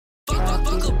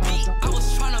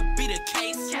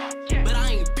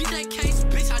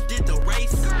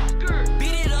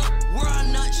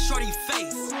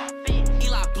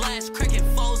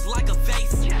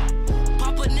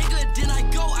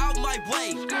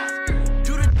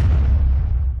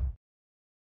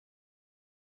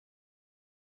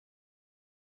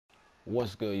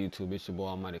What's good, YouTube? It's your boy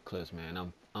AlmightyCliipz,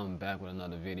 man. I'm back with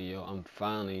another video. I'm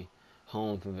finally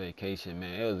home from vacation,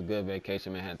 man. It was a good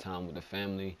vacation, man. I had time with the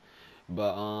family.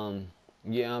 But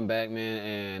yeah, I'm back, man,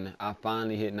 and I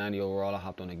finally hit 90 overall. I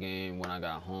hopped on the game when I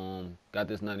got home. Got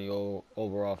this 90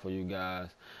 overall for you guys,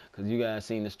 cause you guys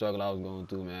seen the struggle I was going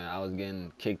through, man. I was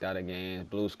getting kicked out of games,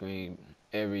 blue screen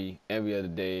every other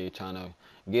day, trying to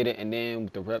get it. And then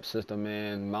with the rep system,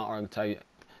 man, my archetype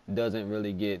doesn't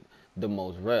really get the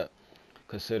most rep,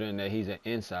 considering that he's an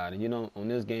insider. You know, on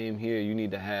this game here, you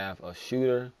need to have a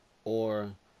shooter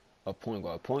or a point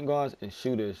guard. Point guards and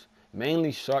shooters,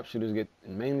 mainly sharpshooters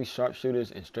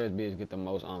and stretch bigs get the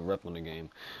most rep on the game.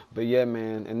 But yeah,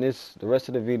 man, and the rest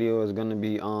of the video is gonna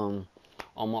be on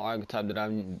my archetype that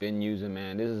I've been using,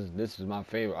 man. This is my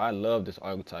favorite. I love this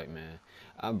archetype, man.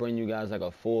 I'll bring you guys like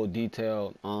a full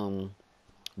detailed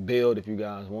build. If you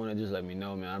guys want it, just let me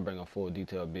know, man. I bring a full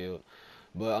detailed build.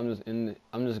 But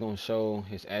I'm just gonna show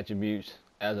his attributes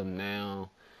as of now.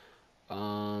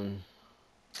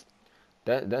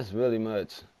 That's really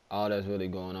much all that's really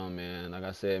going on, man. Like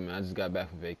I said, man, I just got back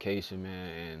from vacation, man,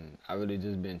 and I really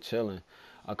just been chilling.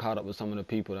 I caught up with some of the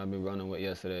people that I've been running with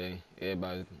yesterday.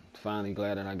 Everybody finally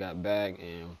glad that I got back,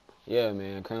 and yeah,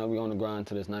 man, currently we on the grind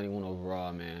to this 91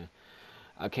 overall, man.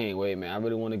 I can't wait, man. I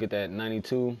really want to get that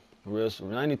 92.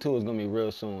 92 is gonna be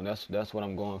real soon. That's what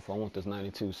I'm going for. I want this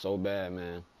 92 so bad,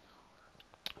 man.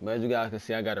 But as you guys can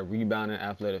see, I got a rebounding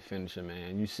athletic finisher,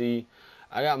 man. You see,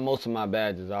 I got most of my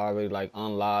badges already like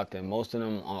unlocked, and most of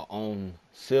them are on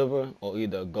silver or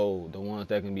either gold, the ones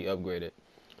that can be upgraded.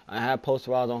 I have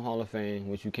posterized on Hall of Fame,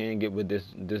 which you can get with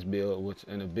this build. Which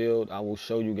in the build I will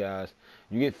show you guys,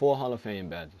 you get 4 Hall of Fame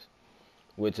badges,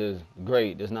 which is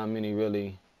great. There's not many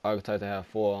really archetypes that have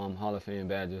 4 Hall of Fame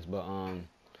badges, but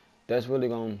that's really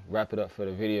gonna wrap it up for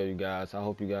the video, you guys. I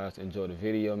hope you guys enjoy the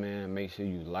video, man. Make sure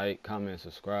you like, comment,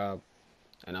 subscribe,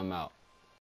 and I'm out.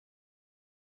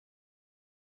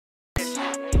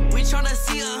 We tryna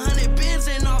see 100